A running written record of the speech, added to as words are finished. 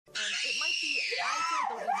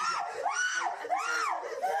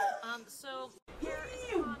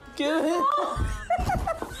Get it?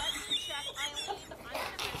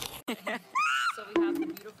 So we have the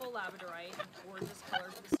beautiful labradorite, gorgeous color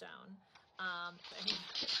to the stone.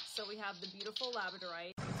 So we have the beautiful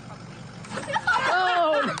labradorite.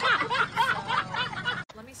 Oh! So,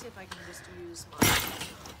 let me see if I can just use my.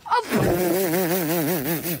 Oh.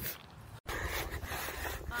 Okay,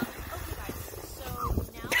 guys. So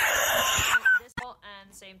now this ball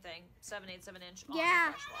and same thing, 7/8 inch on the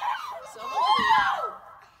fresh wall. So hopefully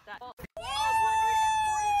that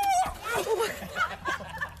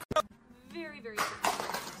very, very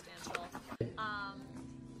substantial.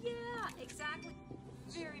 Yeah, exactly.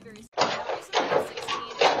 Very, very substantial. 16.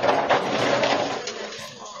 I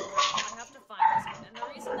have to find this one. And the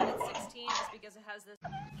reason that it's 16 is because it has this.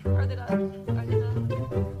 Are they done? That is a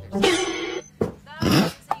beautiful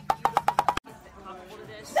comparable to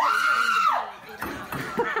this.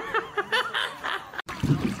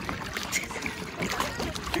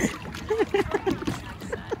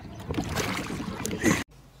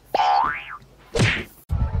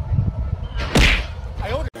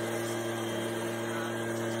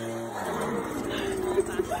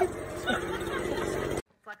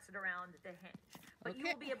 Flex it around the hinge, but you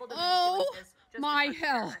will be able to manipulate this. Just my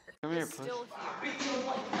hell! Come here, still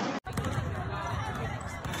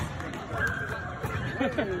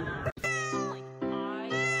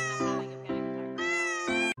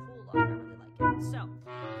So,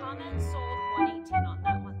 comment sold 118 on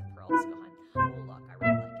that one. The pearls go on. Cool look, I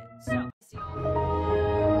really like it. So,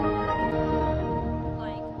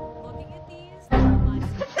 like looking at these, there reminds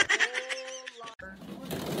me of a whole lot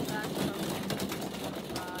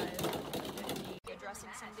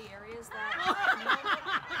addressing some of the areas that I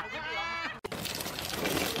think we all have to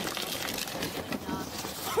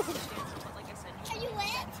but like I said, are you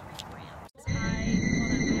wet?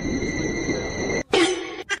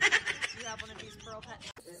 You have one of these pearl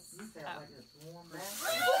pets.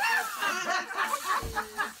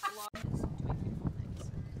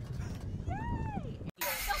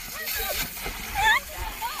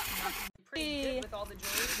 With all the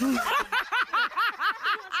jewelry.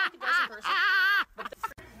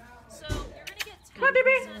 So you're gonna get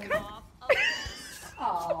 10% off of this.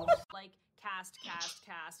 Oh. Like cast.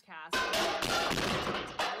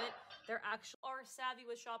 They're actually are savvy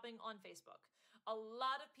with shopping on Facebook. A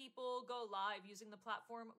lot of people go live using the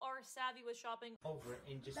platform. Are savvy with shopping over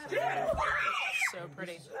and just so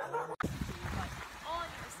pretty. But all I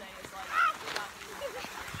need to say is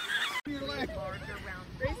like larger round.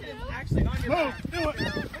 Grayson, it's actually on your back. Do it.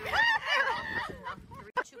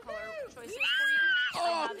 Two color choices for you. I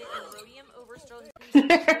have it in rhodium over sterling. So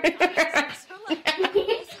like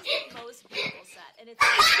this is the most beautiful set, and it's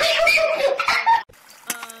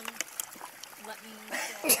let me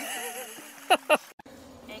say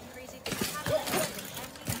and crazy things happen, and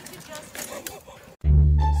we need to just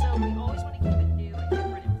so we always want to keep it new and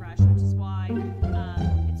different and fresh, which is why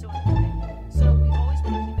it's so important. So we always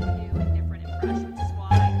want to keep it new and different and fresh, which is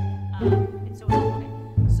why it's so important.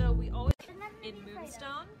 So we always in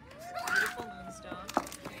moonstone, beautiful moonstone.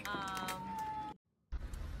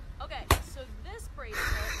 Okay, so this bracelet.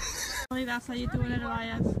 That's how you do it,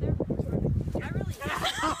 Elias. I really I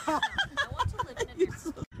want to live in a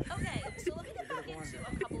different. Okay, so let me get back into a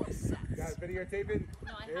couple of sets. You got videotaping?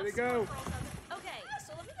 No, I Here have we some go. more pearls. Okay,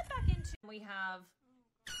 so let me get back into. We have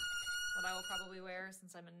what I will probably wear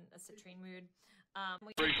since I'm in a citrine mood.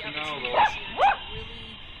 We have the opportunity to really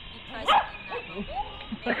be present in that moment.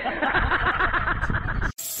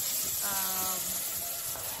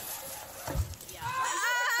 Yeah, I'm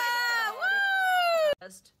excited for the holiday.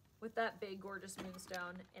 Just with that big, gorgeous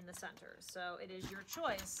moonstone in the center. So it is your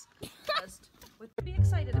choice. Just be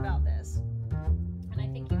excited about this. And I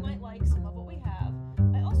think you might like some of what we have.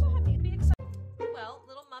 I also have the be excited. Well,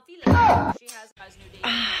 little Muffy Lady. She has guys new date.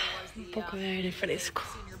 Was the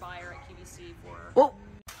senior buyer at QVC for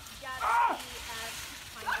Gatsby as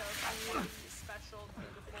kind of special,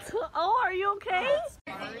 beautiful. Oh, are you okay?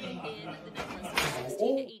 Starred in the necklace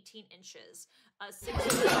 16 to 18 inches. 6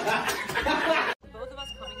 both of us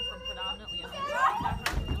coming from predominantly a background,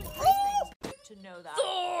 things to know that.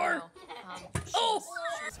 She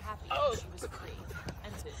was happy. She was free.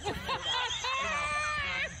 And to know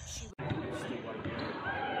that, she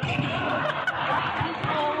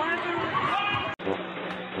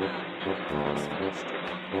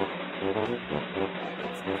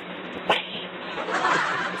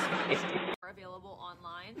are available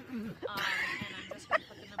online, and I'm just going to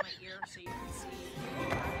put them in my ear so you can see.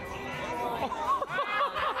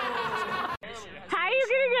 How are you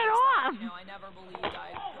gonna get off? You know, I never believed I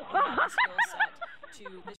would have the skill set to.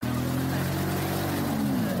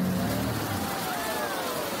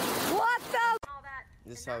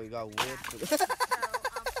 That's how we got wood. I love it.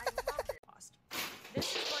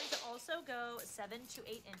 This is going to also go 7 to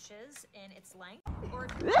 8 inches in its length. Or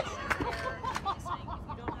if you have short hair, amazing. If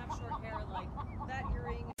you don't have short hair like that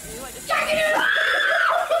earring, ooh, I just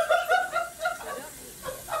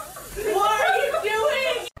What are you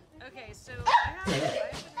doing? okay, so I have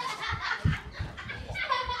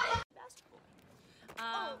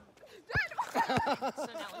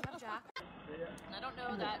so now we have Jack. And I don't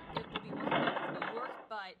know that it will be working out of New York,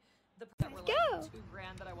 but the that were like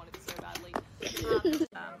 $2,000 that I wanted so badly. They're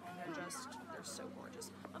so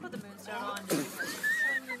gorgeous. I'll put the moonstone on just because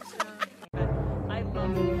it's a moonstone. I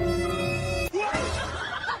love it.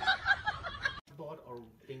 Bought or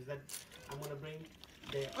things that I'm gonna bring,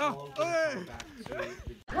 they all go back to at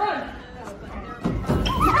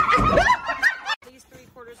least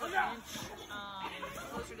 3/4 of an inch,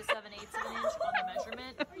 closer to 7/8 of an inch on the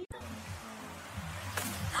measurement.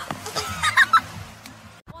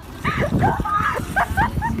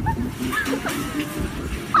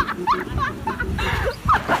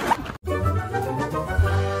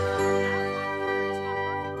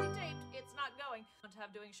 It's not going. I don't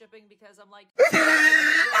have doing shipping because I'm like,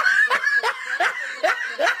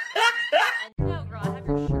 and no, girl, I have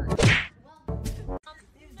your shirt.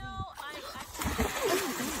 No, I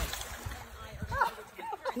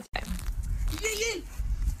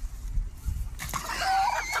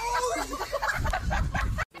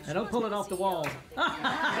And don't pull it off the wall.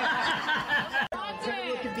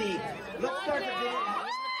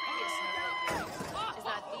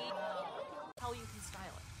 How you can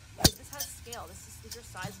style it. Because this has scale. These are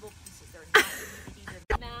sizable pieces. They're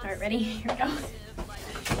not massive. Alright, ready? Here we go.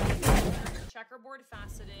 Checkerboard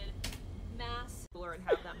faceted, mass cooler, and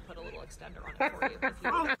have them put a little extender on it for you if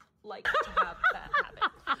you would like to have that happen.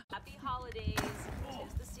 Happy holidays.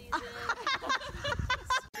 'Tis the season.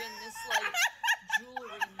 In this like jewelry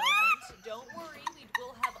moment. Don't worry, we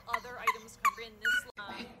will have other items covered in this.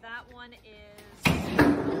 That one is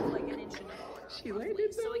like an inch and a quarter. She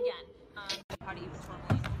landed. So again, how to use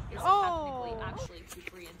tourmaline is technically actually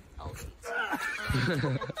Cooperine L8.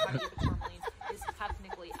 How to use tourmaline is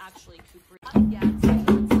technically actually Cooperine. Yeah, it's like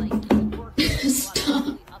you work with a lot of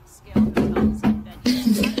really upscale hotels and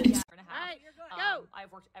venues. Go.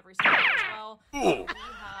 I've worked every single day as well. We have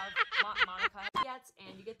Monica baguettes,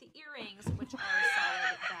 and you get the earrings, which are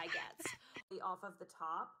solid baguettes. Off of the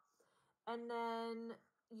top, and then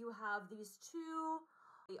you have these two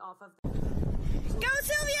off of the Go,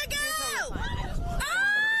 Sylvia, go!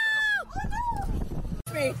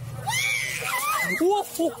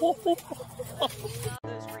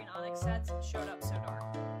 Those green onyx sets showed up so dark.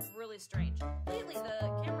 Really strange. Lately,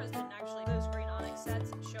 the cameras didn't actually. Those green onyx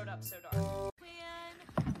sets showed up so dark. Man,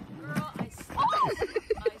 girl, I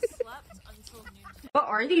slept until noon today. What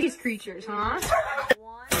are these creatures, huh?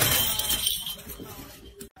 One.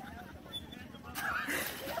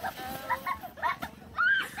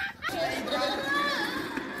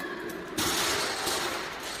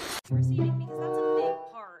 Receiving, because that's a big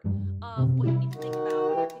part of what you need to think about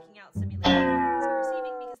when you're picking out simulations.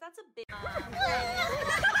 Receiving, because that's a big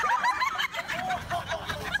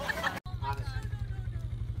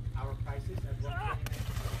our prices at sterling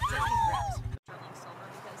silver,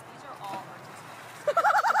 because these are all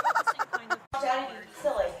artisanal. Kind of Daddy,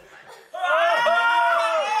 silly.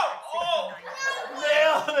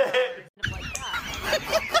 nailed it! like that.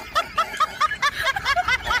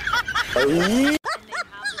 And they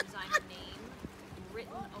have the designer name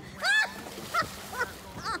written around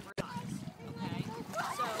circles over size. Okay?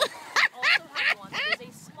 So we also have one that is a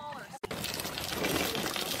smaller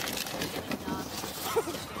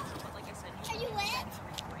but like I said, you can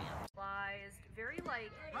very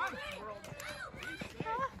like world.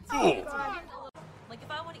 Like if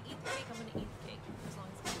I want to eat the cake, I'm gonna eat the cake as long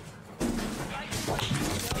as it's I want to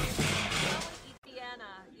eat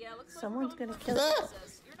Vienna. Yeah, looks like Someone's gonna kill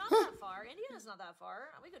us. You're not that far. Indiana's not that far.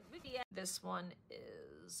 We could. This one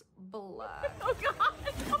is black. Oh God!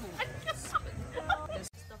 Oh my God! This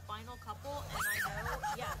is the final couple, and I know.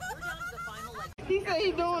 Yeah, we're down to the final like. He said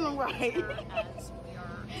he's doing them right. As we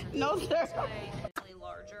are. No, sir. Slightly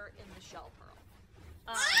larger in the shell pearl.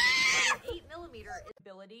 An 8mm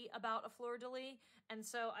ability about a fleur-de-lis, and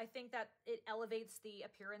so I think that it elevates the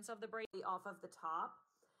appearance of the bracelet off of the top,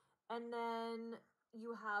 and then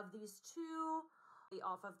you have these two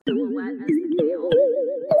off of the silhouette as the tail.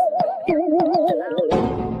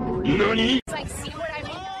 It's like, see what I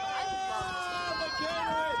mean?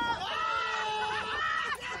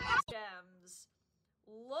 Gems.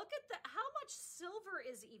 Look at the how much silver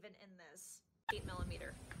is even in this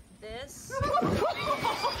 8mm. This right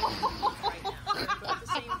now. They're both the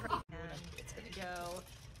same price, and it's gonna go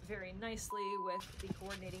very nicely with the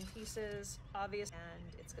coordinating pieces, obvious, and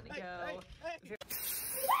it's gonna go.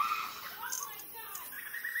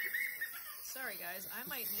 Sorry guys, I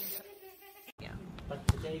might need to. Yeah. But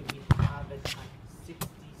today we have it at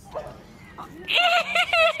 67.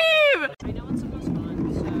 I know it's supposed to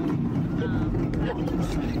run, so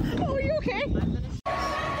Oh, are you okay? I'm gonna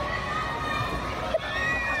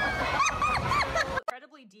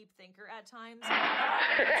incredibly deep thinker at times.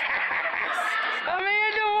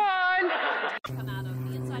 Amanda won! Come out of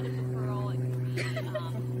the inside of the pearl. It could be,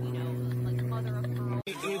 you know, like a mother of pearl.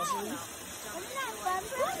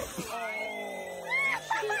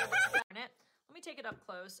 Let me take it up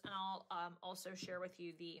close, and I'll also share with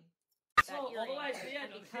you that all the earring, way to the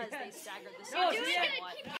end. and because they staggered the No, seams to the end.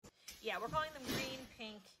 somewhat. Yeah, we're calling them green,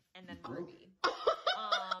 pink, and then ruby.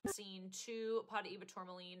 Seen 2 Pata Eva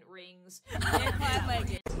tourmaline rings. And I'm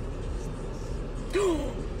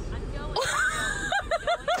going.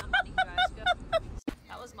 I'm letting you guys go.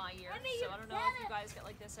 That was my year, so I don't know if you guys get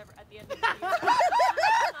like this ever at the end of the year.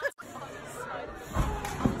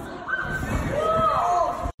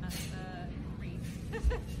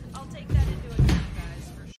 I'll take that into account, guys,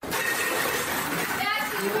 for sure.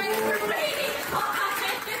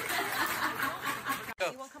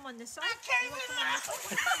 You won't come on this side?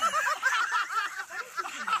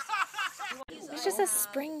 It's just a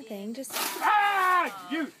spring thing. Just.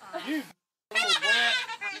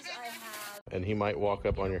 And he might walk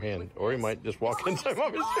up on your hand, or he might just walk inside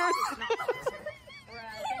Mama's shirt.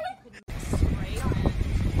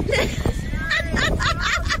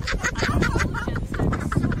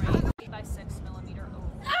 By 6mm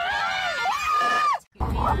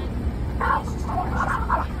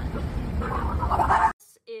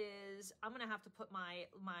This is, I'm gonna have to put my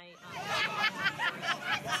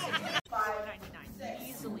 $4.99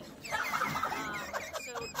 easily.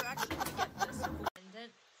 So you're actually gonna get this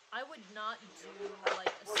pendant. I would not do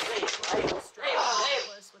like a straight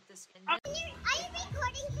necklace with this pendant. Are you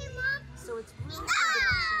recording him, Mom? So it's really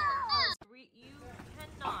three-dimensional. You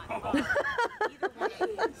cannot either one of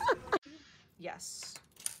these. Yes.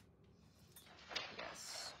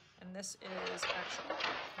 Yes. And this is actually,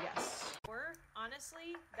 yes. Or,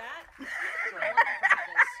 honestly, that,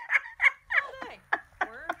 all day.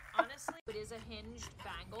 Or, honestly, it is a hinged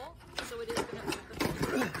bangle, so it is going to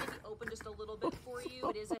maybe open just a little bit for you.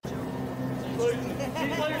 It is a so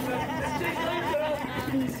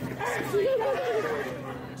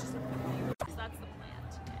that's the plan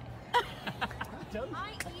today.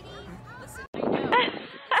 Hi, Edie. Listen, I know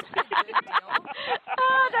it's a good deal.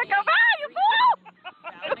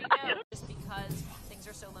 I know, just because things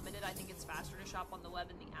are so limited, I think it's faster to shop on the web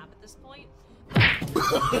and the app at this point.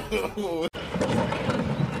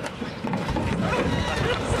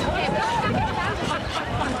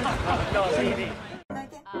 No, it's easy.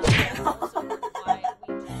 Also why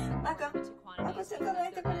we do limited quantities.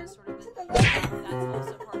 That's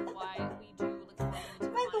also part of why we do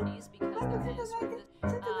limited quantities, because there is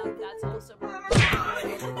that's also part of why.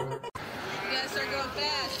 You guys start going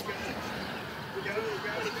fast.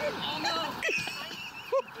 Oh no!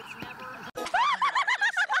 It's never.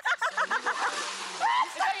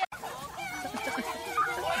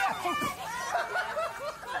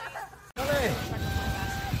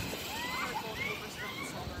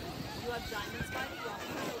 You have diamonds by the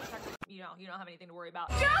you don't have anything to worry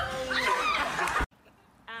about.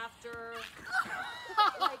 After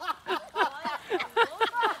like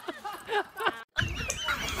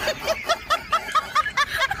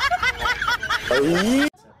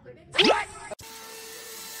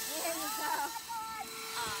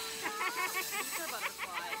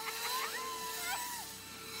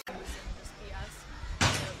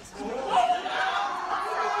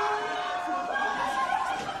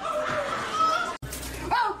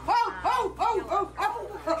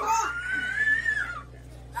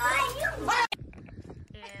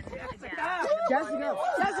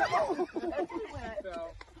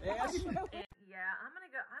yeah, I'm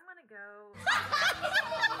gonna go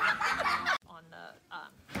on the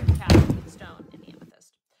cast with stone and the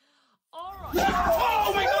amethyst. All right.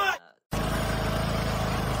 Oh my God! I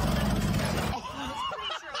was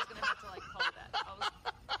pretty sure I was gonna have to like call that.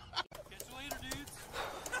 Catch you later, dudes.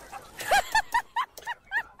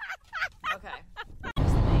 Okay.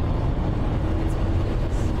 Here's the thing. It's so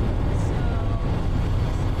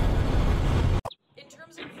in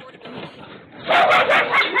terms of affordability.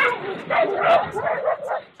 And I'm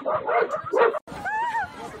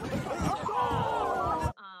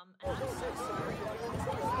so sorry.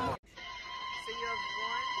 So you have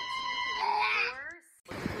 1,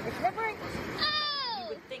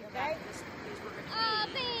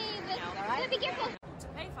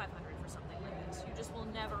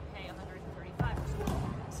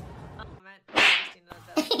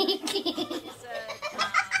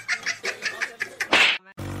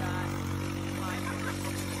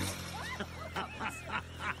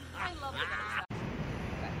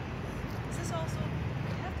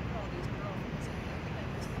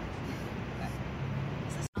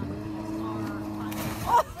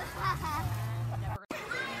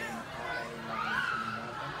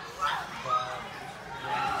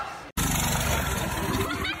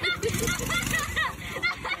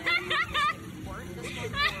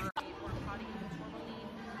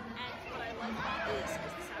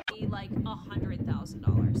 like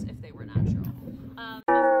 $100,000 if they were natural. Of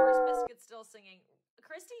course, Biscuit's still singing.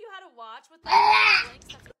 Christy, you had to watch with the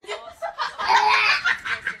links. That's awesome.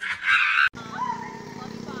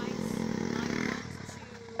 Love you guys.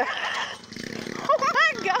 Oh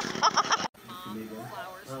my god! Mom,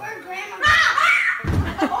 flowers.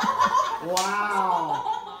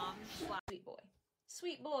 Wow. Mom, sweet boy.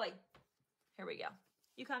 Sweet boy. Here we go.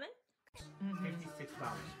 You coming? $56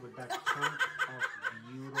 with that chunk of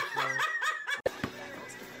beautiful.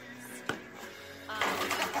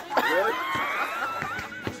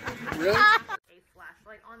 Really? A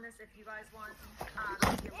flashlight on this if you guys want.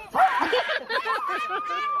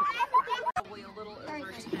 Probably a little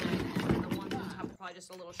over 10. And the ones on top are probably just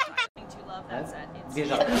a little shy. To love that set.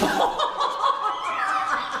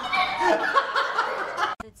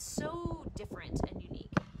 It's so different and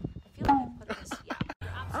unique. I feel like I put this, yeah.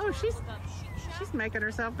 Oh, she's making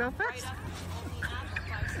herself go fast. Right up, only app,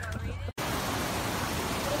 5-star rated.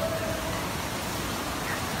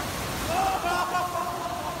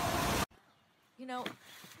 You know,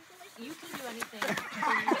 you can do anything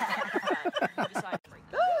when you decide to bring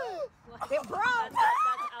them. It broke! That's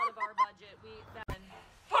out of our budget.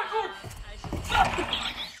 As you can see on the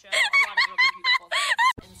show, a lot of really beautiful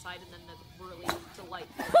things inside, and then the really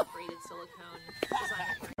delightful braided silicone design.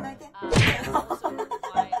 That's also part of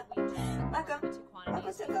why we do limited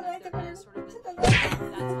quantities, because there is sort of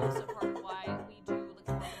that's also part of why we do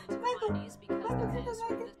limited quantities, because there is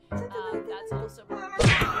sort of that's also part of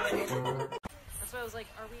so I was like,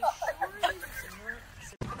 are we sure these are similar?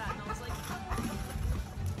 So that, and I was like,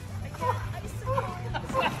 I suppose.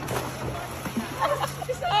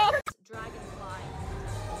 Dragonfly.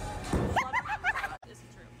 This is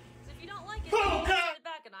true. Because if you don't like it, then you can send it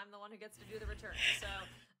back, and I'm the one who gets to do the return. So,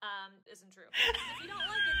 isn't true. If you don't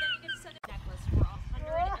like it, then you get to send a necklace for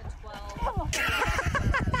 $112.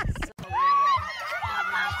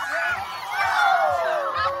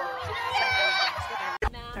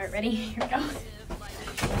 Alright, ready? Here we go.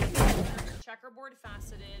 Checkerboard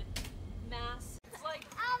faceted mass. It's like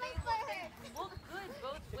they look good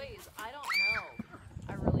both ways. I don't know.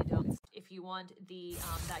 I really don't. If you want the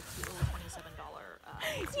that cute little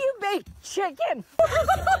 $27 You baked chicken.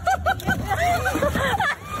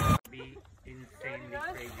 Be insanely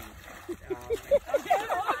crazy.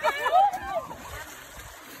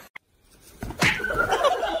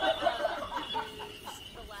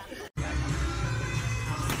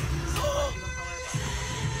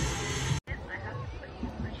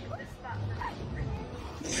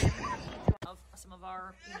 Some of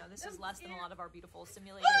our, this is less than a lot of our beautiful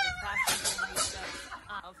simulated fashion stuff.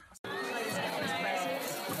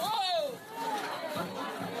 Whoa!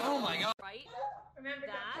 Oh my god. Right? Remember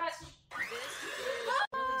that? This is really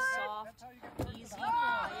soft, easy,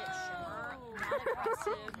 quiet shimmer, not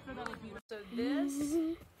aggressive, really beautiful. So this is,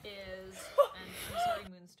 and I'm sorry,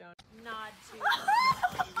 Moonstone, nod to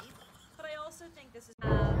beauty, but I also think this is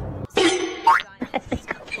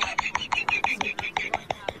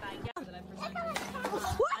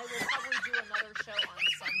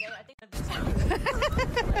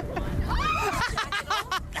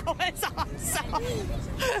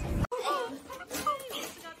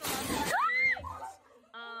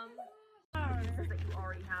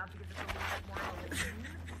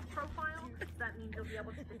that means you'll be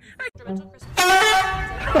able to instrumental Christmas.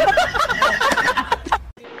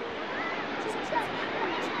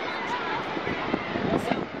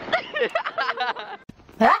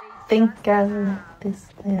 I think I like this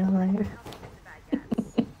little life.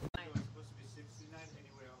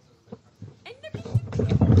 And they're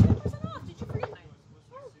 10% off. Did you forget?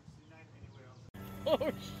 Oh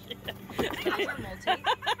shit.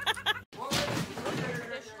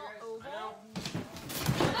 Traditional oval.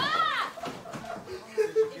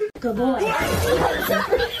 Good boy.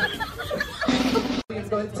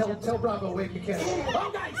 Go ahead and tell Bravo wake mechanic.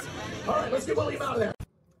 Oh, guys! All right, let's get William out of there.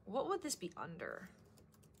 What would this be under?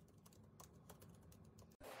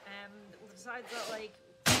 And besides that, like,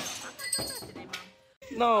 I'm not that bad today,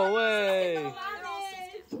 Mom. No way. They're all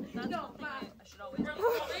sensitive. That's one thing I should always do.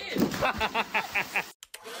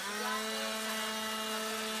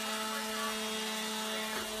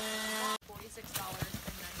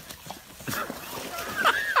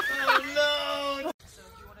 So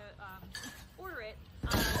if you want to order it,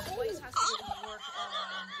 Blaze has to go to New York on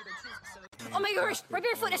either Tuesday. So Oh my gosh, right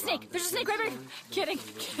behind foot, a snake. There's a snake right behind. Kidding.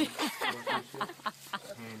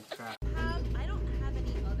 I don't have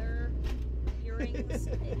any other earrings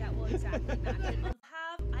that will exactly match it.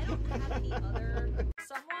 I don't have any other.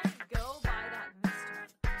 Someone go buy that Moonstone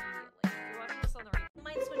immediately. You're watching this on the right. I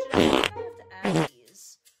might switch it up. I have to add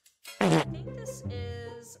these. I think this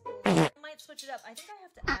is up. I think I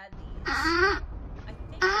have to add these. I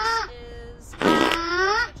think this is. Switch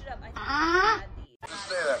it up. I think I have to add these.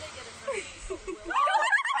 Stay there.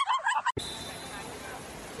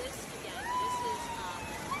 This again. This is.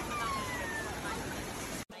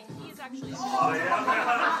 He is actually. Oh yeah.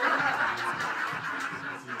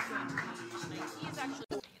 He is actually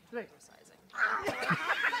emphasizing.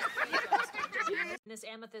 This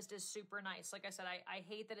amethyst is super nice. Like I said, I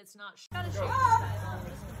hate that it's not.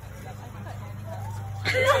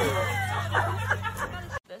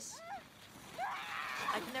 This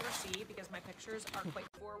I can never see because my pictures are quite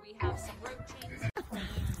poor. We have some rope chains.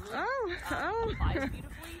 Applies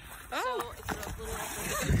beautifully. So it's a little.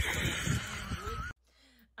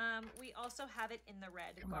 We also have it in the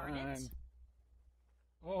red garnet.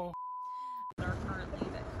 Oh. That currently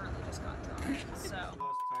just got dropped. So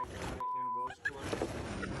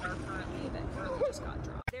currently just got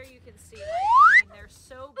dropped. There you can see, like, I mean, they're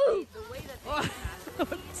so big. The way that they have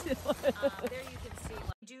these, there you can see,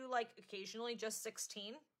 like, do like occasionally just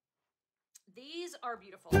 16. These are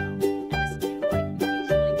beautiful. And this do like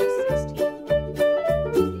occasionally just 16.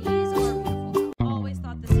 These are beautiful. Always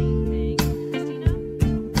thought the same thing. Christina,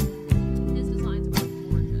 his designs are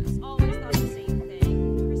gorgeous. Always thought the same thing.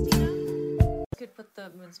 Christina, could put the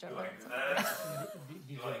moonstone on.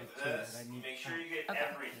 Make sure you get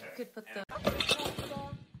everything. Could put the.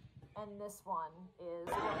 And this one is.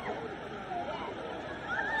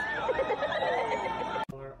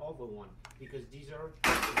 Or over one, because these are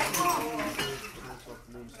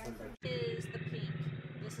Is the pink.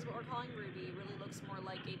 This is what we're calling ruby. It really looks more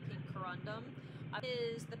like a pink corundum.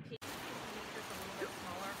 Is the pink. Make this a little bit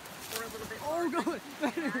smaller or a little bit. Oh no!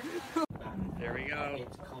 There we go.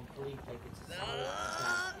 It's complete, like it's a solid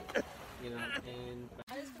stack, you know, and.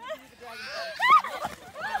 I just want to do the dragonfly.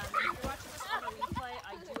 If you're watching this on a replay,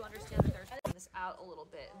 I do understand that there's this out a little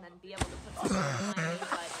bit and then be able to put something behind me,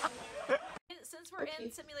 but since we're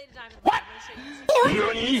in simulated diamond, I'm going to show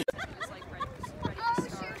you it's like ready to start.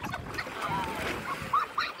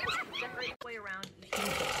 Decorate way around each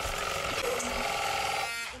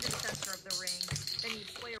into the center of the ring, then you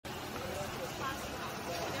play around.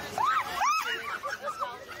 There is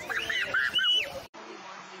nostalgia to it. Only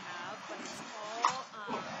one we have, but it's all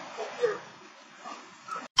snow,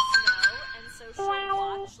 and so she'll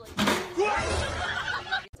watch like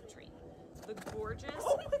it's a tree. The gorgeous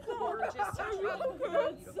tree.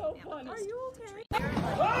 That's so funny. Are you okay? I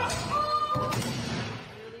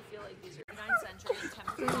really feel like these are 9th century,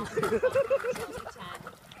 10%, 10.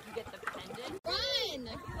 You get the pendant. Run!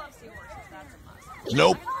 If you love seahorses, that's a must.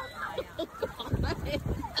 Nope.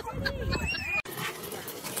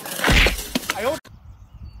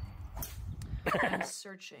 I'm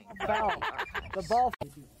searching. The ball.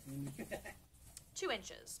 2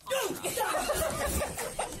 inches.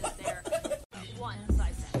 There. 1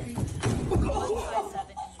 size 7. 1 size 7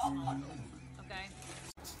 in the smaller. Okay?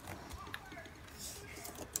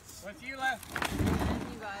 What's you left? And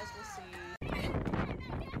you guys will see.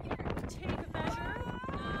 Take a measure.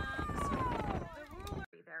 So the ruler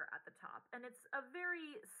there at the top. And it's a very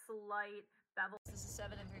slight bevel. This is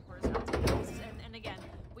 7 3/4 ounces. And again,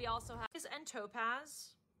 we also have this and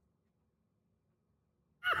topaz.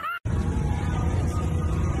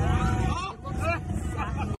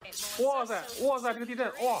哇塞，哇塞，这个地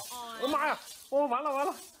震，哇，我妈呀，哦，完了完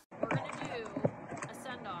了。We're gonna do a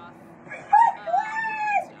send off. We're gonna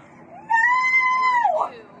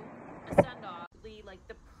do a send off. Like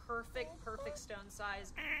the perfect stone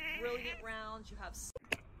size, brilliant rounds. You have.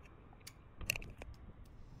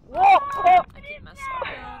 I keep messing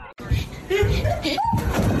around.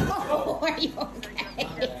 Oh, are you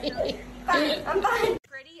okay? I'm fine.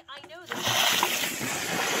 Pretty, I know this.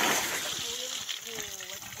 Really cool,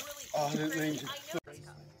 like really. Oh, this thing's I know this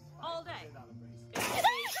cup all day.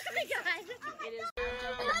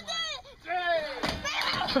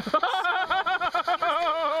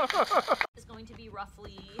 It is going to be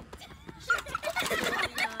roughly.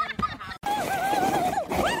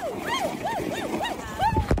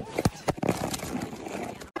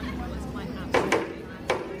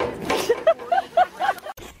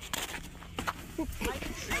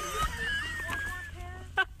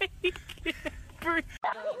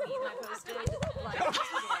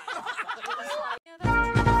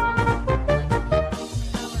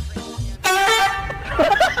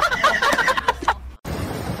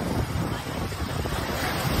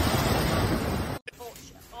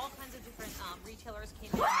 Retailers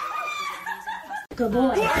came in and amazing. Good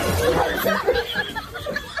boy.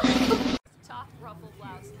 Top ruffle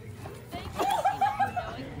blouse. Thank you for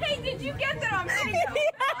knowing. Hey, did you get that on video?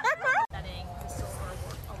 Setting the silver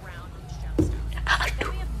work around each gemstone. Then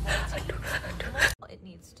we have multi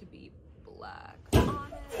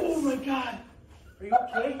God. Are you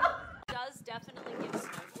okay? Does definitely give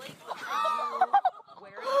snowflake, but I do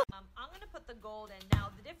wear it. I'm gonna put the gold in. Now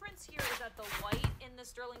the difference here is that the white in the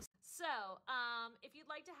sterling. So, if you'd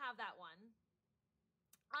like to have that one,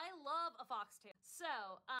 I love a foxtail. So,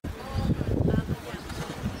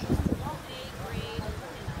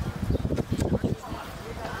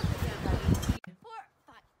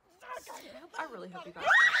 I really hope you guys.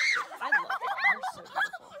 I love them. They're so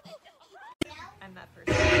beautiful. I'm that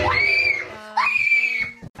person.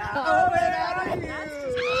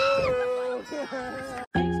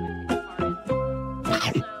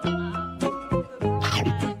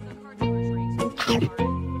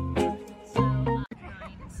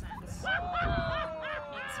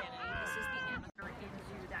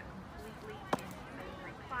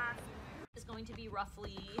 To be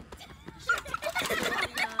roughly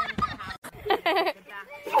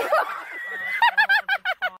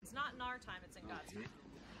it's not in our time, it's in God's time.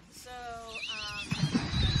 So it's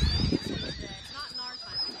not in our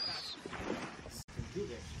time, it's in God's time. Do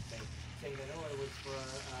this, saying that it was for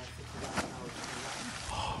 60,000 hours.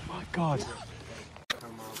 Oh my God.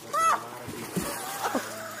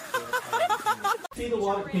 See the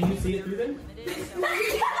water? Can you see it through them?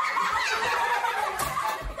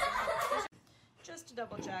 Just to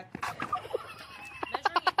double check.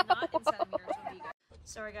 Measuring it not in centimeters would be good.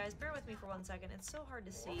 Sorry guys, bear with me for 1 second. It's so hard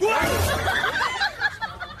to see. Should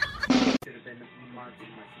have been marked much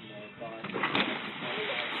more.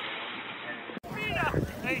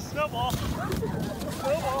 Hey, Snowball.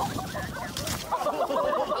 Snowball.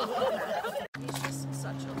 He's just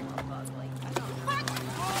such a love bug. Like, I don't know.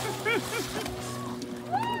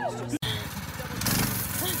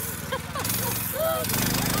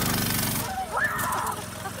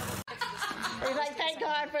 He's like, thank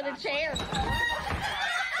God for the chair.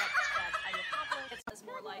 As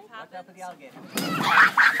more life happens. Up with the alligator.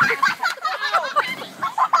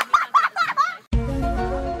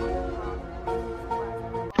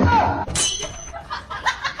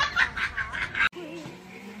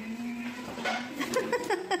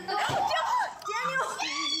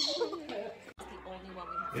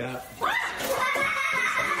 Yeah.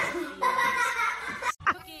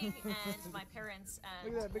 Cooking and my parents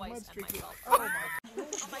and twice and myself. Oh my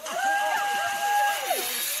God.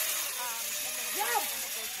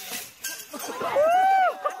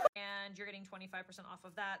 And you're getting 25% off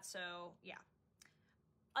of that, so yeah.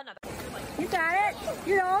 Another. You got it?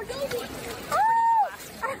 You're all good?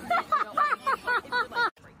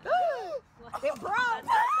 It broke!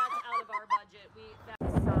 That's out of our budget.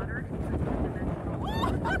 That's soldered.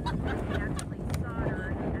 Actually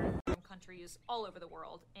soldered from countries all over the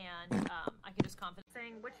world, and I can just confidently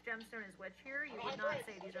saying which gemstone is which here. You would not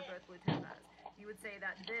say these are both blue topaz. You would say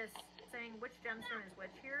that this saying which gemstone is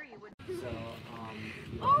which here. You would. So,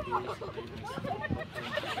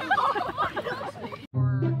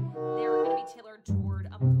 or they're going to be tailored toward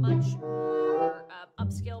a much more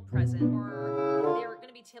upscale present, or they're going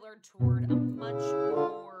to be tailored toward a much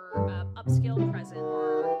more upscale present,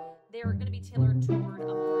 or they're going to be tailored toward a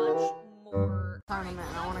much more Tournament,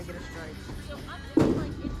 and I want to get a straight. So I'm just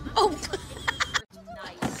like, it's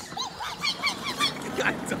nice. You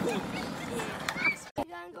gotta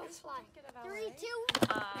go fly. 3, 2.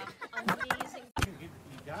 Amazing. you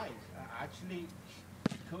guys, actually,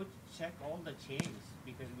 go check all the chains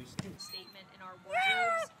because we still statement in our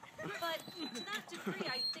wardrobes. But to that degree,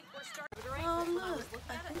 I think we're starting with the right foot. When I was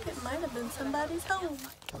looking at It might have been somebody's home.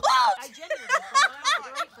 I genuinely thought I was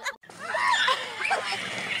the right foot.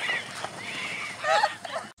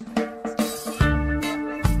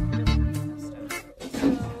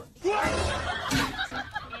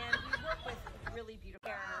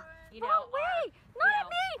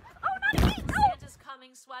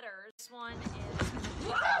 Sweaters. This one is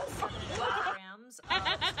 7 grams of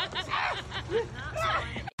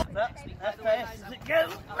That's fast as it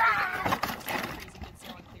goes. crazy good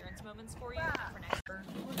sale and clearance moments for you for next year.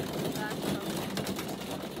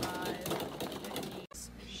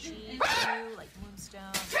 Like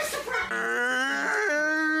Moonstone.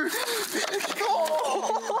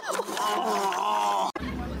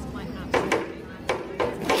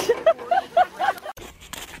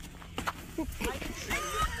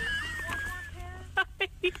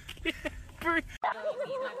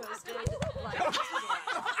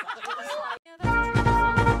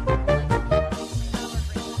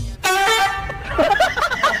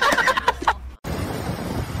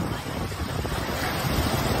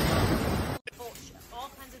 All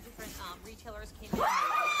kinds of different retailers came in.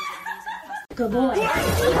 Good boy.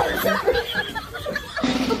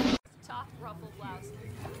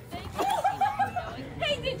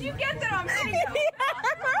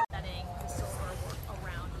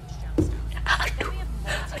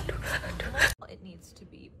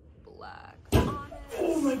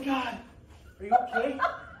 God. Are you okay?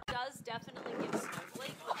 Does definitely give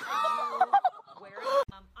snowflake, but when you wear it,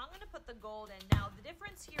 I'm gonna put the gold in. Now the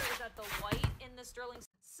difference here is that the white in the sterling.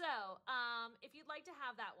 So, if you'd like to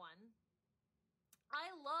have that one, I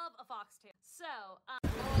love a foxtail. So,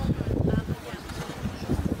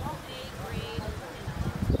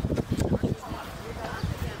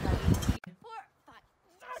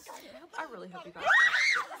 I really hope you guys.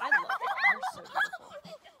 I love them. They're so beautiful.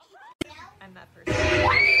 I'm that person.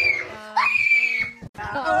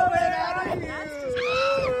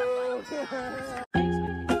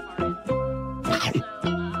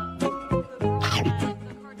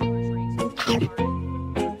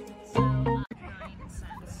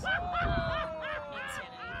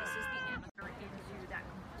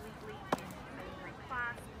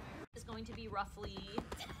 To be roughly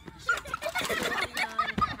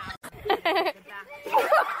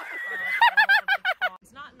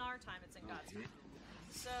it's not in our time, it's in God's time.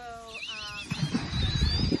 So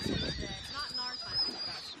it's not in our time, it's in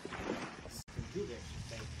God's time. Do this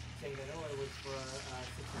thing. Saying that it was for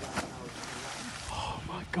 $60,000. Oh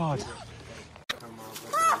my God.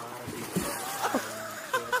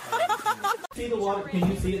 See the water? Can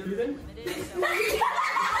you see it through them?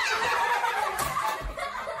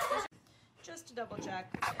 Just to double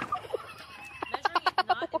check. Measuring it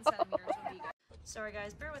not in centimeters would be good. Sorry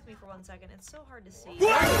guys, bear with me for 1 second. It's so hard to see. Should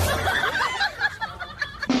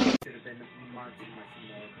have been marching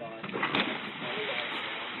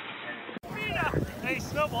Hey,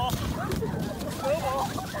 Snowball. Snowball.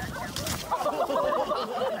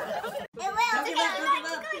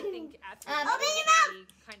 I think after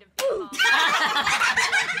kind of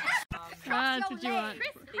That's what you want.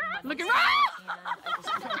 Look at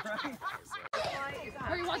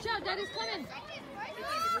Hurry, watch out, Daddy's coming.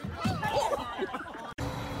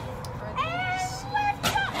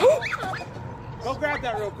 Go grab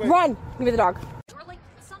that real quick. Run! Give me the dog. Or like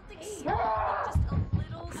something small, like just a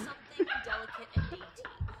little something delicate and dainty.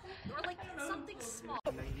 Or like something small.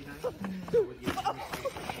 99 with your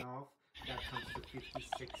 25% off, that comes to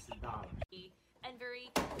 $56. And very,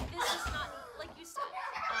 this is not, like you said,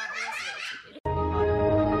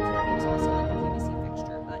 it's also like a PVC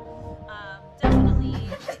fixture, but definitely.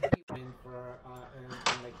 For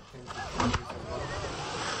like 10 to 20 years as well.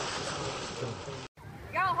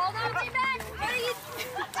 Yo, hold on, T-Mac. What are you?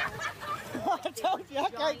 I told you, I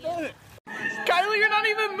can't do it. Kylie, you're not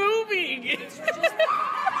even moving.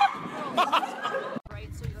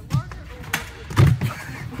 Right, so your larger oval.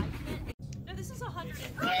 No, this is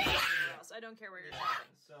 $140. I don't care where you're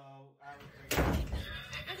shopping. So I would think.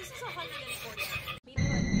 No, this is $140. Maybe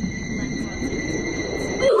like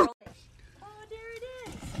oh, there it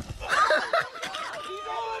is. I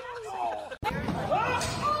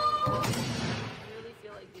really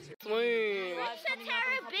feel like these are Clean.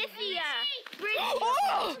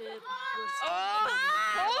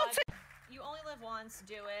 You only live once,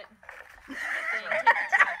 do it. Do the thing, take the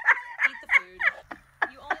trip, eat the food.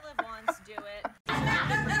 You only live once, do it.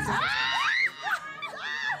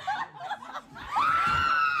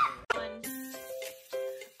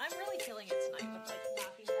 I'm really killing it tonight with like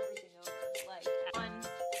knocking everything over. Like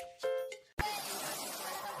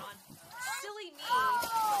silly me.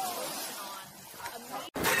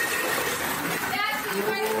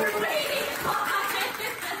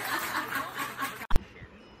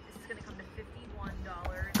 This is gonna come to $51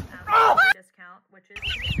 after discount, which is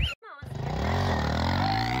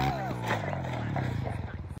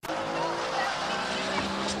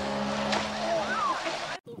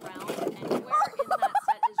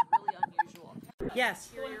Yes.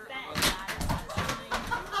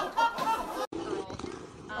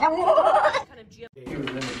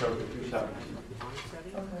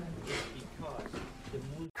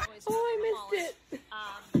 Oh, I missed it.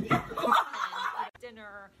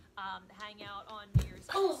 Dinner, hang out on New Year's Eve.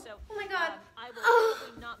 So, oh my God. I will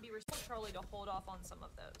probably not be responsible Charlie to hold off on some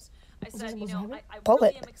of those. I said, you know, I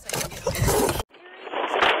really am excited. Pretty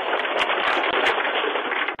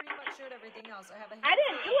much showed everything else. I have a I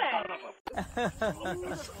didn't do it.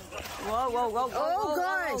 Whoa, whoa, whoa, whoa. Oh,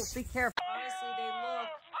 gosh. Be careful. Honestly, they look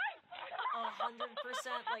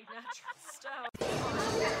 100% like natural stone.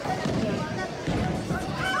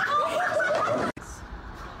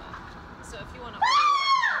 So if you want to order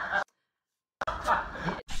whatever.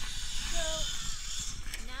 So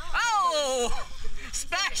now Oh!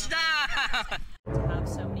 Smash that! to have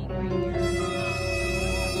so many great years.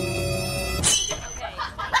 Okay.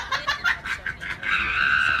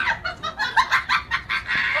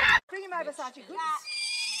 Bring my Versace boots.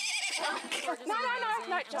 No,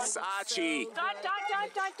 Versace. Dot, dot, dot.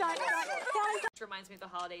 Which reminds me of the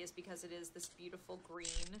holidays because it is this beautiful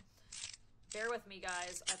green. Bear with me,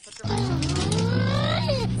 guys. I put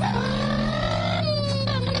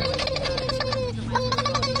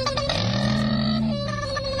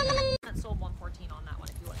that sold 114 on that one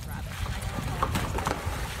if you want to grab it. I do apologize.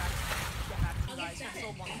 Get back to you guys. That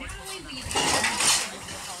sold 114 on that one. I do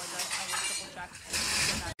apologize. I will triple check.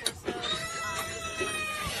 Get back.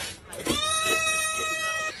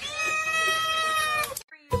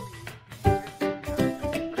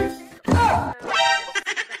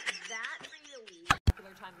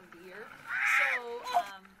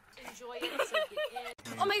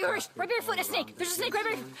 Oh my gosh, right by your foot, a snake. There's a snake right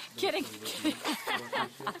by your... Kidding.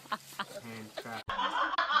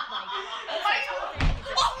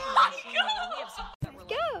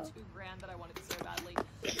 Go! $2,000 that I wanted so badly.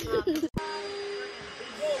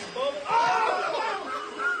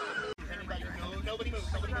 Nobody move.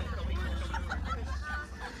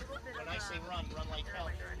 When I say run like hell.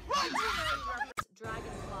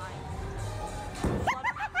 Dragonfly.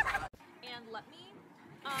 And let me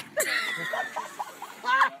a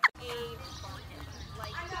bargain.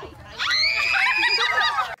 Like when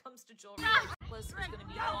it comes to jewelry, necklace is going to be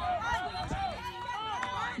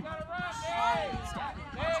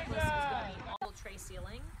on tray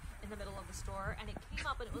ceiling in the middle of the store, and it came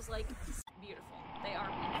up and it was like beautiful. They are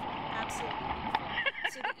beautiful, absolutely beautiful.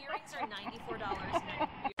 So the earrings are $94.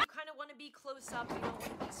 You kind of want to be close up. You don't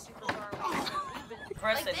want to be super far away. So we've been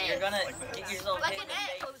Preston, you're gonna get yourself hit.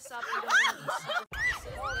 Close up. You don't want to be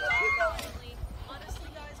super honestly,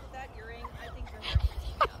 guys, with that earring, I think your hair needs to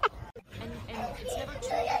be up. And it's never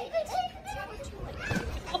too late. It's never too late.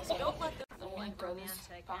 So don't let them feel like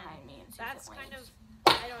romantic. Behind me. That's kind of,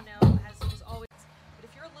 I don't know, has always. But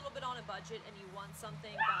if you're a little bit on a budget and you want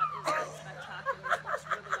something that is like spectacular, looks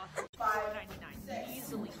really awesome, $4.99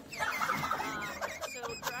 easily. So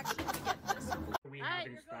you're actually gonna get this. We have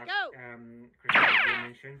in stock, Christina, you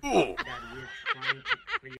mentioned that we're trying to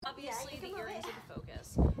clear. Obviously, the earrings are the focus,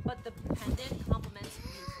 but the pendant complements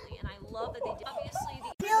beautifully, and I love that they did. Obviously,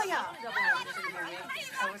 the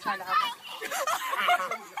I was trying to help.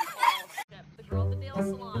 The girl at the nail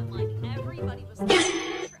salon, like everybody was like, "Your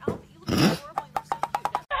outfit, you look adorable, you look so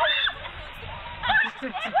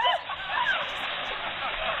cute."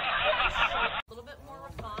 A little bit more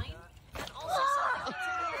refined, and also something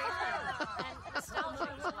that's and nostalgic.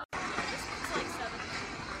 This one's like $7,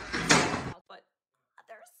 but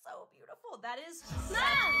they're so beautiful. That is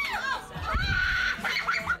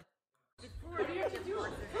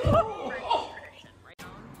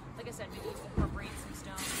like I said, maybe incorporate some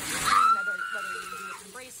stones, whether you do it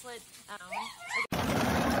in bracelet.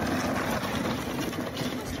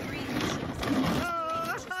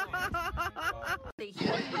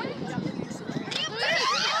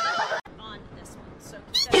 On this one, so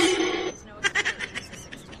there's no exception. It's a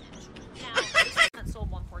 16-inch. Now, that sold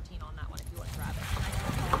 114 on that one if you want to grab it. I do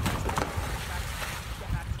apologize. Get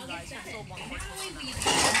back to you guys. That sold 114 on that one.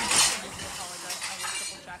 I do apologize. I will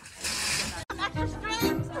triple check. Get back to you guys. I have this.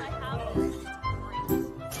 It's great.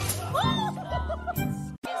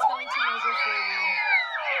 It's going to measure for you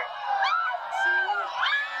 2.5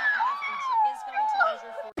 inches. It's going to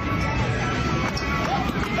measure for you.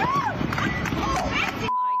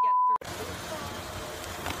 I get through.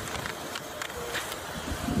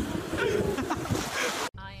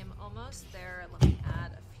 I am almost there. Let me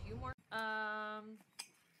add a few more.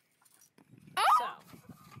 So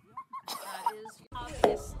that is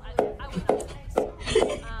obvious. I would not do this.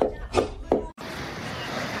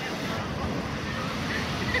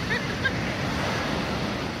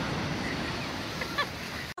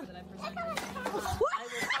 That I presented. I will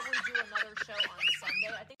probably do another show on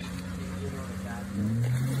Sunday. I think.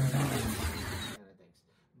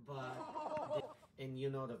 But and you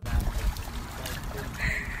know the bad thing.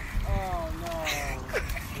 Oh no.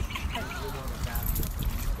 You know the bad thing.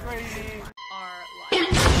 Crazy. Are like.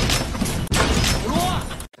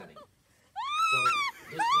 So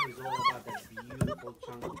this one is all about that beautiful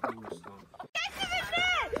chunk of blue stone.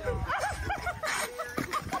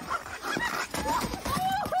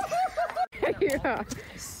 Yeah.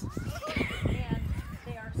 And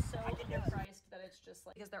they are so underpriced that it's just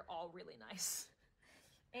like, because they're all really nice.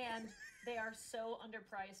 And they are so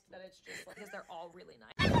underpriced that it's just like, because they're all really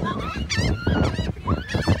nice.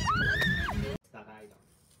 That item.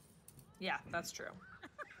 Yeah, that's true.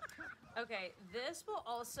 Okay, this will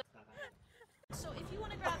also. So if you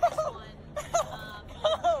want to grab this one,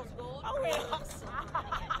 gold, silver,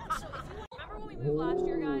 so if you remember when we moved last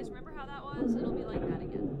year, guys, remember how that was? It'll be like that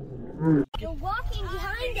again. You're walking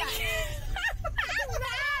behind us.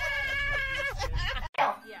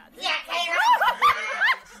 Yeah. This is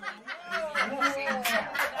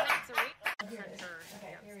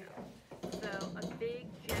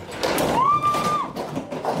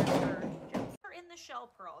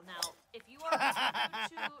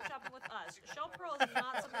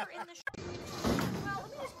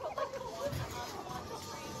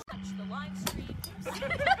as it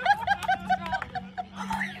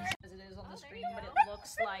is on the screen, but it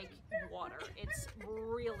looks like water. It's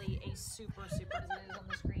really a super as it is on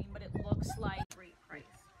the screen, but it looks like great price.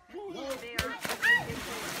 They are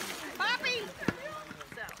Poppy!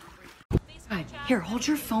 Right, here, hold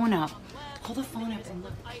your phone up. Hold the phone up and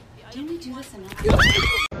look. Didn't we do this enough?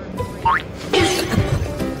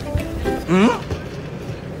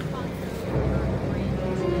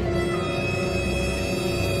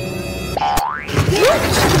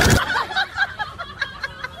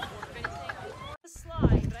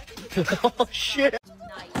 Oh shit!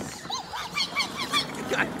 Nice.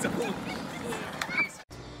 I don't.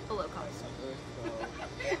 Below cost.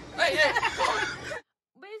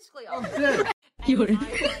 Basically, I'm dead. You and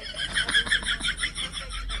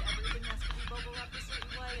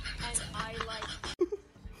I like.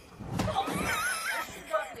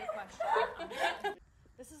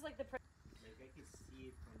 This is like the.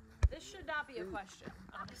 This should not be a question,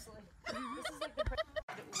 honestly. This is like the.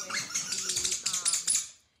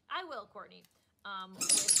 I will, Courtney.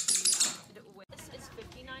 With this is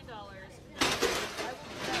 $59. I will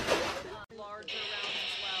do that larger round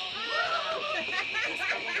as well.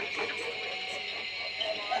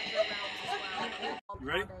 Larger rounds as well.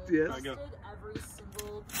 Ready? Yes. I go. Every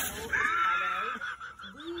single pedal is pave.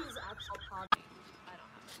 These actual pave. I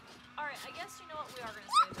don't have it. All right, I guess you know what we are going to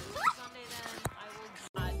say. This Sunday then I will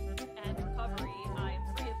and recovery. I am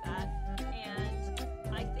free of that, and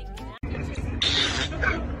I think now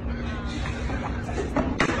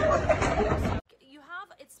you have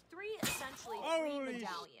essentially three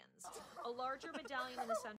medallions. A larger medallion in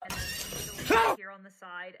the center, and then middle here on the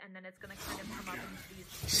side, and then it's going to kind of come up into these.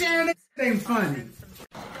 Sharon, it ain't funny.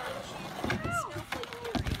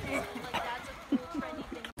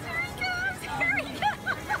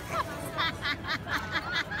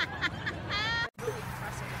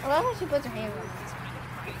 I love how she puts her hand on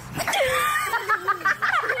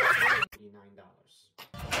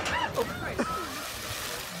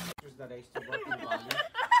that I used to work in Bali,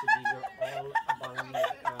 so these are all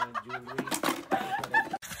Balinese jewelry.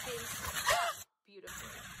 Beautiful.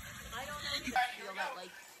 I don't know if you feel that, like,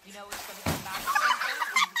 you know, it's going to come back at some point,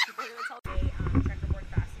 and people are going to tell me, checkerboard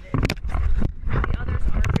faceted. The others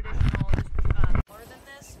are traditional, just more than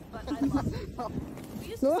this, but I love it. I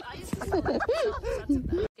used to sell like sets of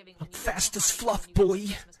them. Fast as fluff,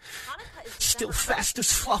 boy. Still fast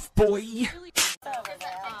as fluff, boy.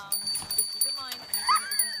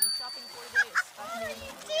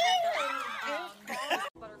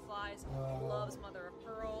 Butterflies, loves mother of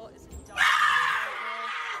pearl, is a dog.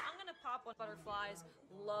 I'm gonna pop one. Butterflies,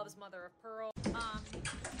 loves mother of pearl.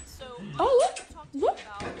 So look, talk to you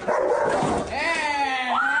about.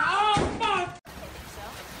 Hey! Oh fuck!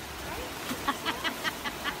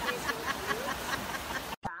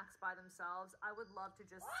 Backs by themselves. I would love to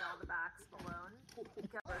just sell the backs alone.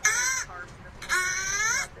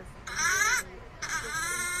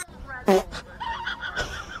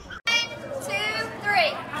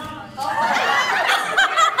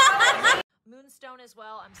 Moonstone as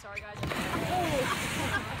well. I'm sorry, guys.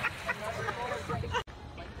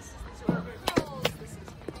 This is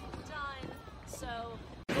done. So.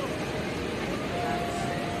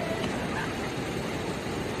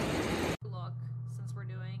 Look, since we're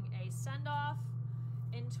doing a send-off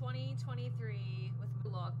in 2023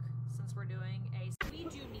 with look, since we're doing a, we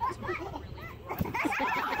do need to really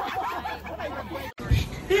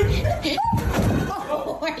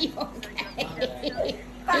Oh, are you okay?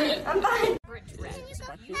 I'm fine.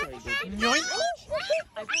 Yoink.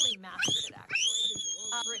 I really mastered it,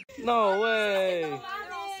 actually. No way.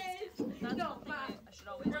 That's one thing I should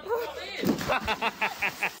always do.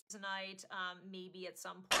 Tonight, maybe at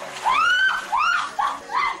some point.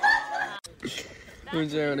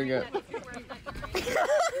 Who's there again?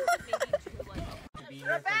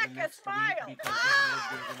 Rebecca, smile!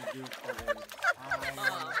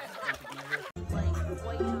 Like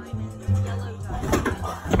white diamond, yellow diamond.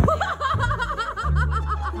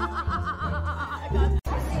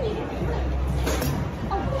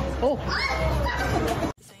 Oh!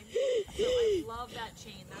 So I love that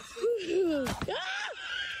chain. That's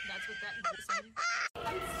what that is.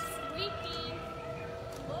 Squeaky.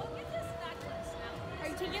 Look at this necklace. Now, Are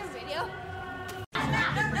you taking a video?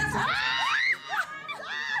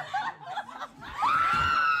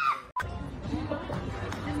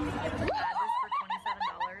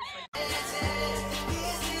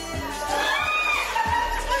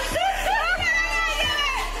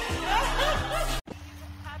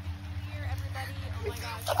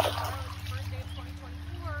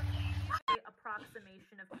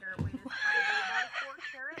 approximation of carat weight is probably about a 4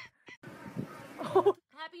 carat.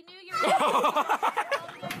 Happy New Year!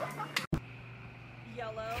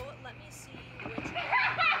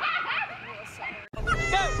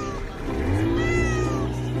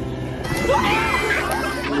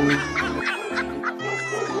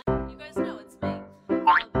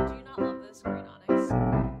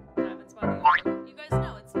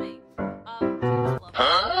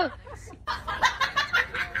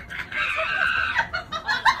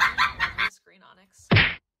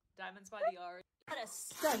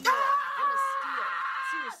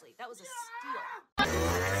 Seriously, that was a steal.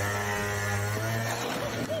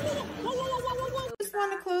 Just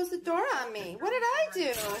want to close the door on me. What did I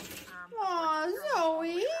do? Aw,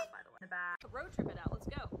 Zoe. Road trip it out. Let's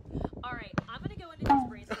go. All right, I'm gonna go into these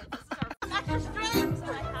bracelets. This is our extra strings. I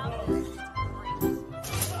have this.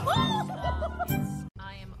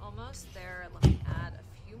 I am almost there. Let me add a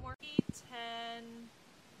few more.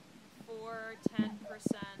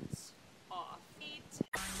 10% off.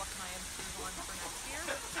 What can I improve on for next year?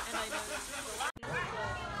 And I noticed the last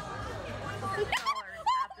 $4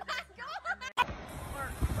 after the discount.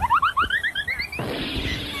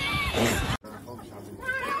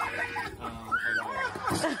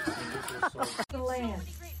 The land.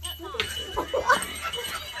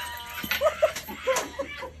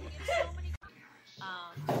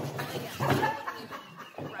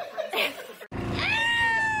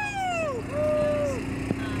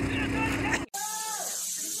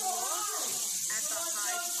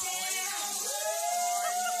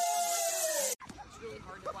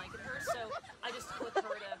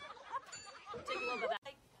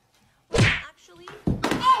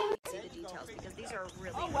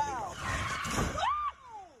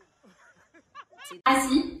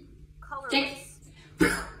 Assis. Colorless.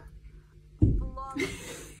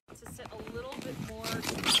 To sit a little bit more in my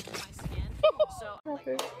skin. So,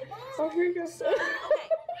 Okay. Oh, here you go. okay. Here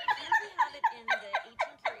we have it in the 18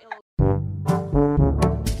 karat yellow.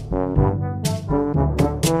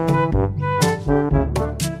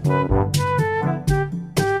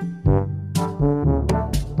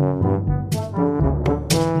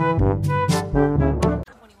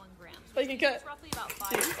 It's roughly about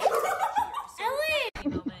 5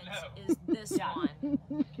 moment is this one. And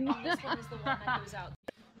this one is the one that goes out.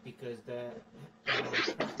 Because the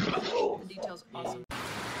details awesome.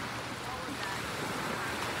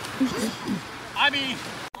 I mean,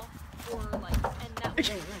 or like, and that was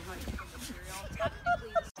material.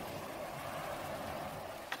 Technically, no,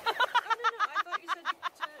 I thought you said to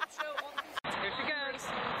show all the pieces. Here she goes.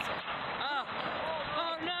 Oh,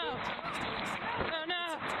 oh no! Oh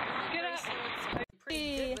no! Get up!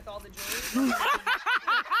 Pretty good with all the jewelry.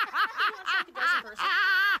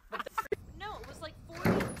 No, it was like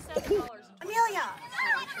 $47. Amelia!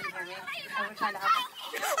 We're trying to help.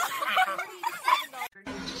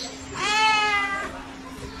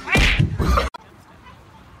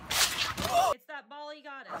 It's that Bali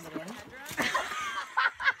goddess.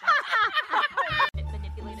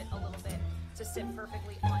 Manipulate it a little bit to sit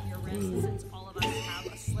perfectly on your wrist, since all of us have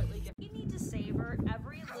a slightly different. We need to savor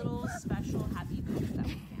every little special happy moment that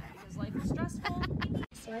we can, because life is stressful.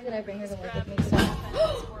 Sorry that I bring her to work with me.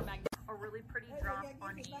 A really pretty drop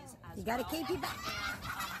on these as You gotta keep your back.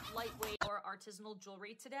 And, lightweight or artisanal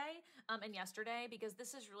jewelry today and yesterday, because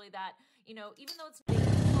this is really that, you know, even though it's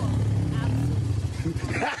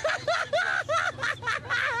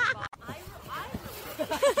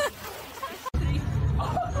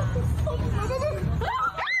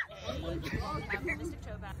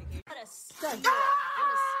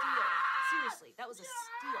seriously, that was a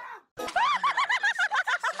steal.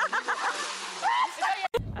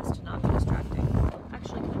 As to not be distracting.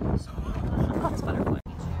 Actually, can I do some more? This butterfly.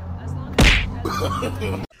 As long as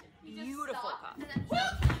beautiful cup.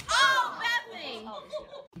 Oh, Bethany!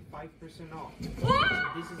 5% off.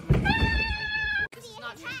 This is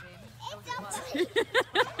not changing.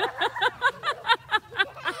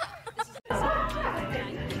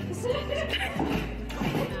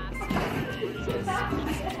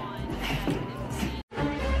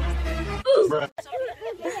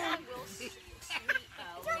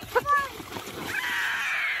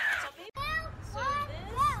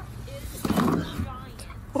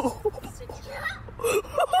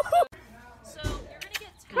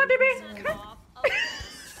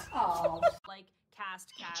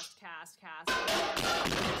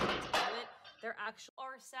 They're actually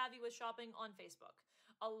are savvy with shopping on Facebook.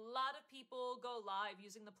 A lot of people go live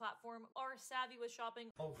using the platform, are savvy with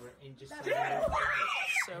shopping. Over and just so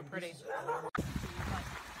pretty.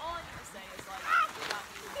 All I need to say is like,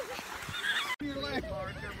 your leg.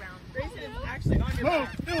 Larger round. Grayson is actually on your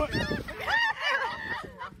back. Do it.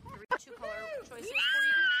 Two color choices for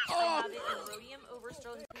you. I have it in rhodium over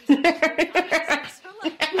sterling. So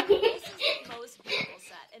like, this is the most beautiful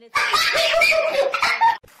set, and it's.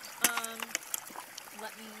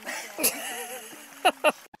 Let me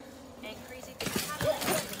and crazy things happen, and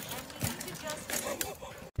we need to just.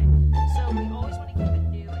 So we always want to keep it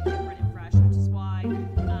new and different and fresh, which is why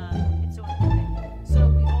it's so important. So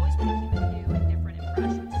we always want to keep it new and different and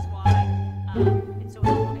fresh, which is why it's so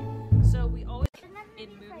important. So we always in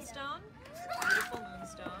moonstone, beautiful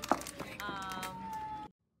moonstone.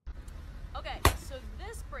 Okay,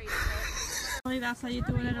 That's how you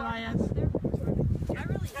do it, Elias. I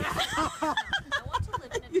really I want to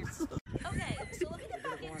live in an Okay, so let me get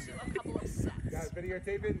back into a couple of sets. Got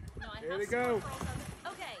videotaping? No, I Here have they some go. more pearl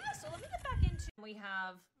sets. Okay, so let me get back into. We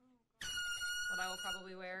have what I will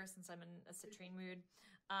probably wear since I'm in a citrine mood.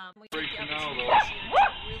 We have the opportunity to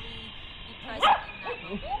really be present in that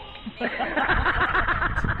moment.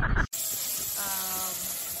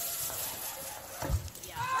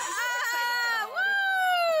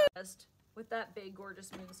 Just with that big gorgeous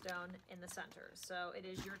moonstone in the center, so it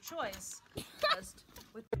is your choice. Just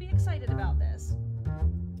be excited about this,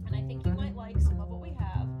 and I think you might like some of what we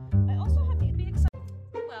have. I also have to be excited.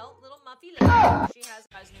 Well, little Muffy Lady, she has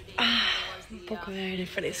new date. Was the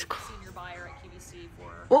senior buyer at QVC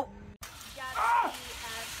for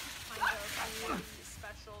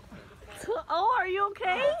special, beautiful. Oh, are you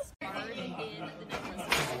okay? Starred in the necklace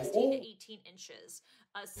 16 to 18 inches.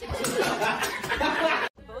 16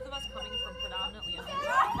 both of us coming from predominantly unusual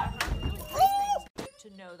backgrounds to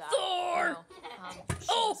know that. Thor! She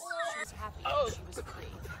was happy and she was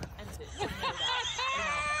free. And to know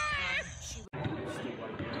that, she was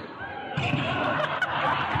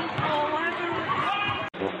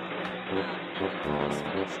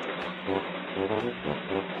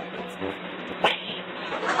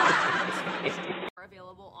are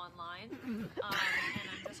available online. And I'm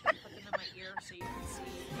just going to put them in my ear so you can see.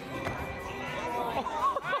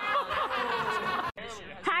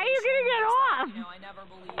 How are you gonna get off? You know, I never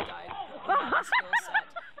believed I would have the skill set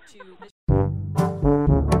to this.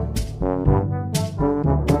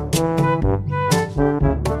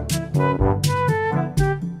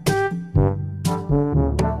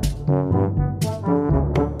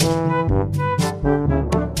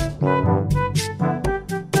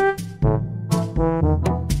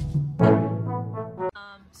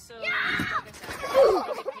 So like I said,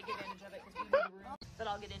 take advantage of it because we need a room that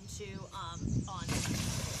I'll get into on.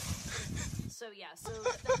 So yeah, so those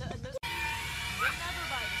we'll never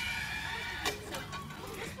buy this.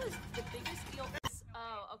 This was the biggest deal.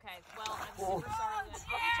 Oh, okay. Well, I'm super sorry. I'll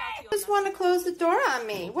reach out to you. Just want to close the door on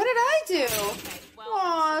me. What did I do? Okay, well,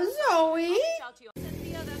 Aw, Zoe. I'll reach out to you.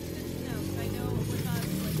 Cynthia, that's good to know. I know with us,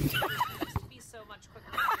 like, it used to be so much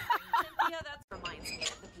quicker. Cynthia, that reminds me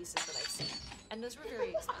of the pieces that I've seen. And those were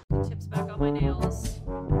very expensive. Tips back on my nails.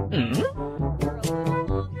 They're a little longer than I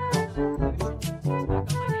lotioned. Tips back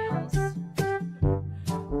on my nails.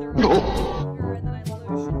 They're a little longer than I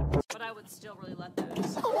lotioned. But I would still really let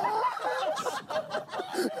those.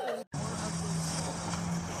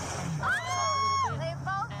 They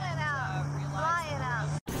both went out. Flying out.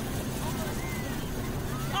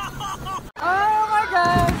 Oh my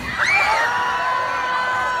God!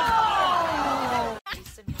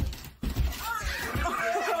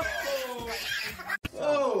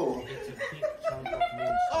 Oh!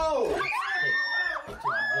 Oh!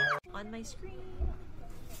 On my screen.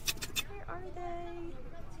 Where are they?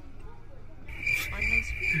 On my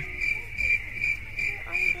screen. Where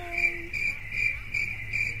are they?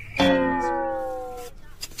 On my screen.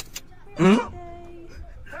 Where are they?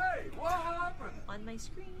 Hey, what happened? On my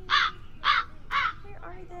screen. Where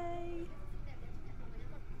are they?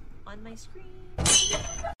 On my screen. Here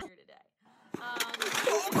today.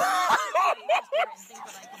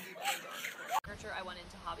 Furniture. I went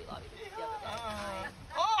into Hobby Lobby the other day.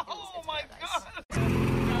 Oh my God!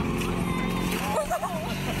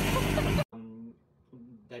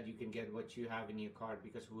 That you can get what you have in your card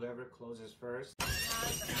because whoever closes first.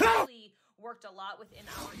 Has actually worked a lot within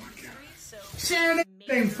our industry, so Sharon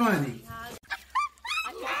ain't funny.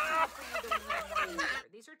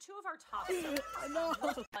 These are two of our top sellers. I know.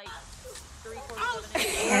 Like 3/4 of an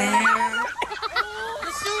inch.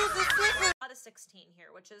 A lot of 16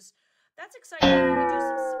 here, which is that's exciting.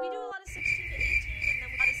 We do a lot of 16 to 18, and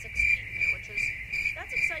then a lot of 16 here, which is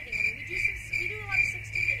that's exciting. I mean, we do a lot of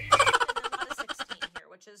 16 to 18, and then a lot of 16 here,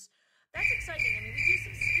 which is that's exciting. I mean,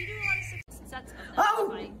 we do a lot of 16 sets of them. If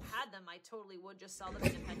I had them, I totally would just sell them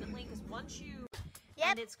independently because once you.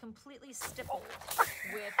 And it's completely stippled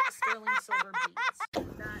with sterling silver beads.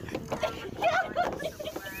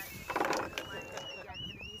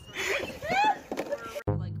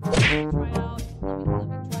 Like try out, let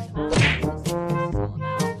me try them out. This is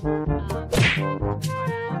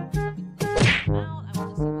all about. I want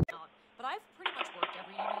to see what's out. But I've pretty much worked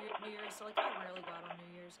every New Year's, so like I rarely go out on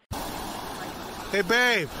New Year's. Hey,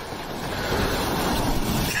 babe.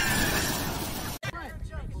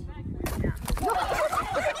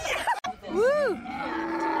 Woo!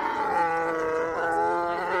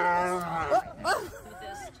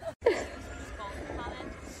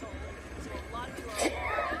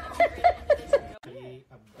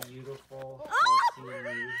 A beautiful, healthy new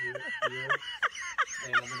year.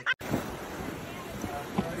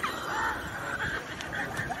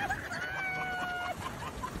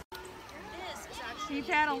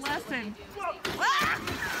 a lesson.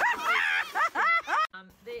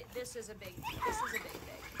 This is a big.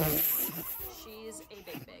 She's a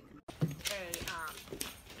big.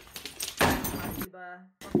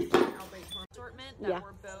 Assortment that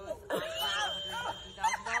were both over $150,000,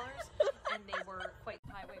 and they were quite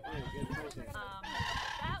high.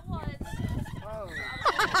 That was.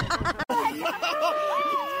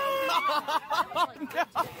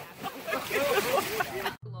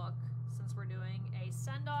 Look, since we're doing a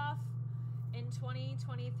send-off in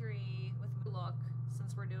 2023 with look,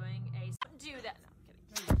 since we're doing a do that.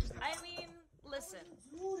 No, I'm kidding. I mean, listen.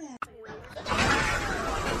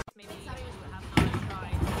 Maybe you have not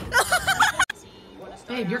tried.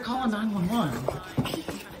 Babe, you're calling 911.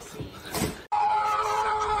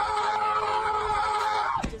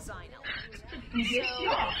 Design element.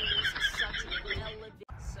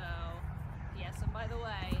 So, yes, and by the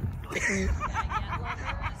way, get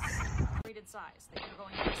lovers rated size that you're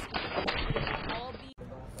going to see. All be.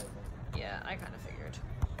 Yeah, I kind of figured.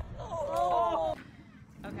 Oh.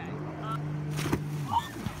 Okay.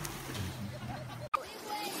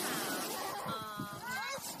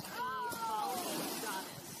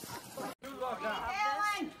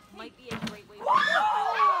 Might be a great way to CSB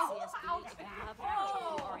if you have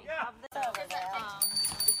already have this.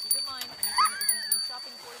 Just keep in mind anything that you're thinking of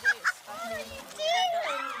shopping for today, especially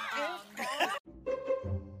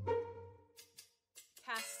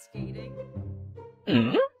cascading.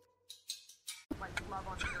 Like love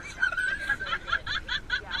on your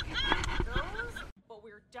those, but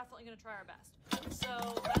we're definitely gonna try our best. So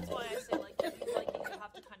that's why I say like if you like it, you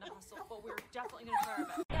have to kind of hustle, but we're definitely gonna try our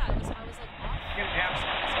best. Yeah, I was like off.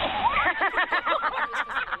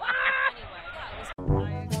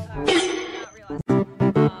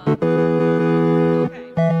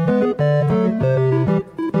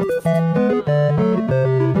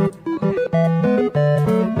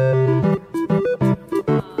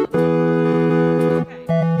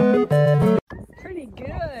 Pretty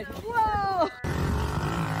good. Whoa!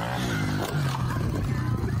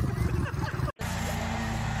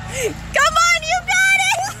 Come on, you got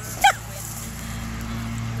it!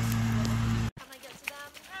 Can I get to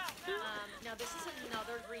them? Now this is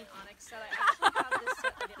another green onyx set. I actually have this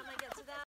set. Can I get to them?